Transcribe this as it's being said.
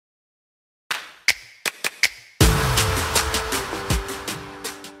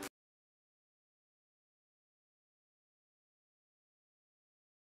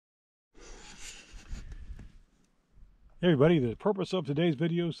Hey everybody, the purpose of today's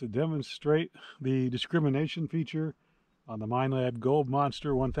video is to demonstrate the discrimination feature on the Minelab Gold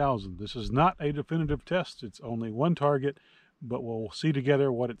Monster 1000. This is not a definitive test, it's only one target, but we'll see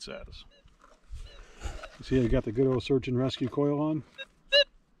together what it says. You see I got the good old search and rescue coil on.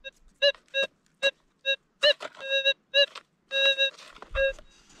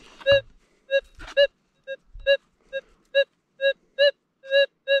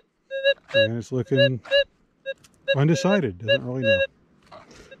 And it's looking undecided, doesn't really know.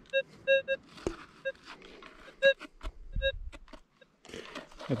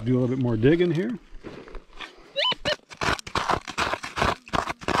 Have to do a little bit more digging here.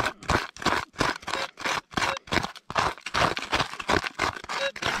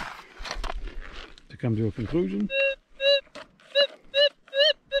 To come to a conclusion.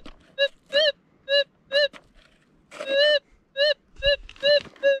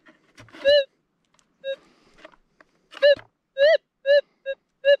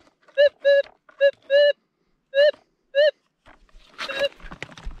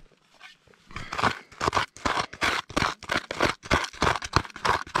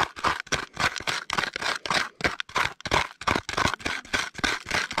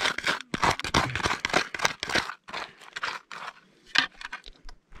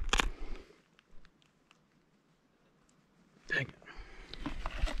 Dang it.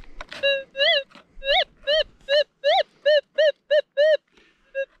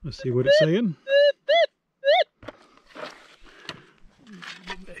 Let's see what it's saying.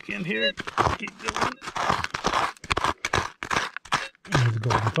 Get back in here. Keep going. There's the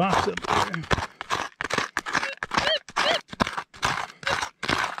golden fox up there.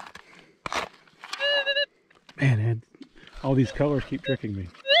 Man, all these colors keep tricking me.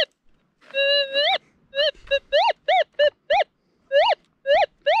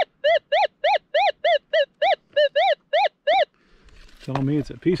 Telling me it's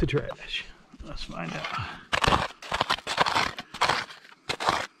a piece of trash. Let's find out.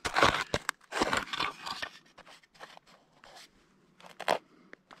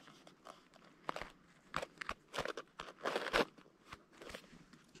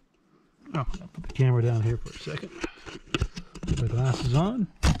 Oh, I'll put the camera down here for a second. Put my glasses on.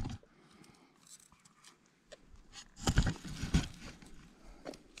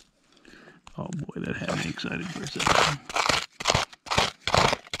 Oh boy, that had me excited for a second.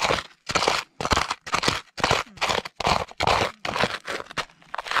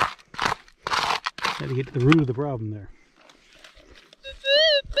 Had to get to the root of the problem there.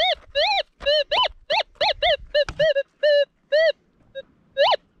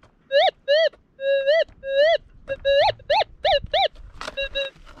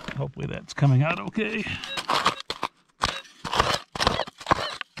 Hopefully that's coming out okay.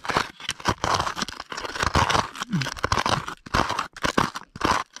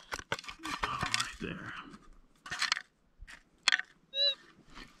 Right there.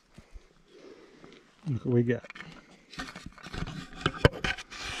 Look what we got.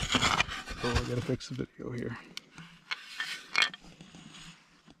 Oh, I gotta fix the video here.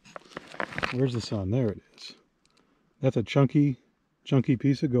 Where's the sun? There it is. That's a chunky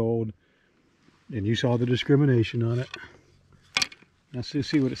piece of gold. And you saw the discrimination on it. Let's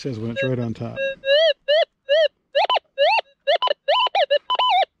see what it says when it's right on top.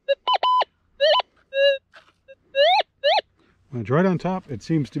 When it's right on top, it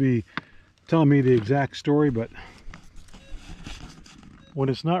seems to be telling me the exact story, but when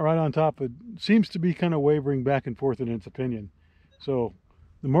it's not right on top, it seems to be kind of wavering back and forth in its opinion. So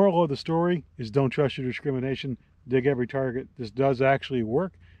the moral of the story is don't trust your discrimination, dig every target. This does actually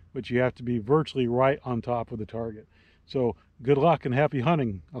work, but you have to be virtually right on top of the target. So good luck and happy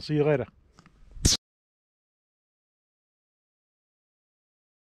hunting. I'll see you later.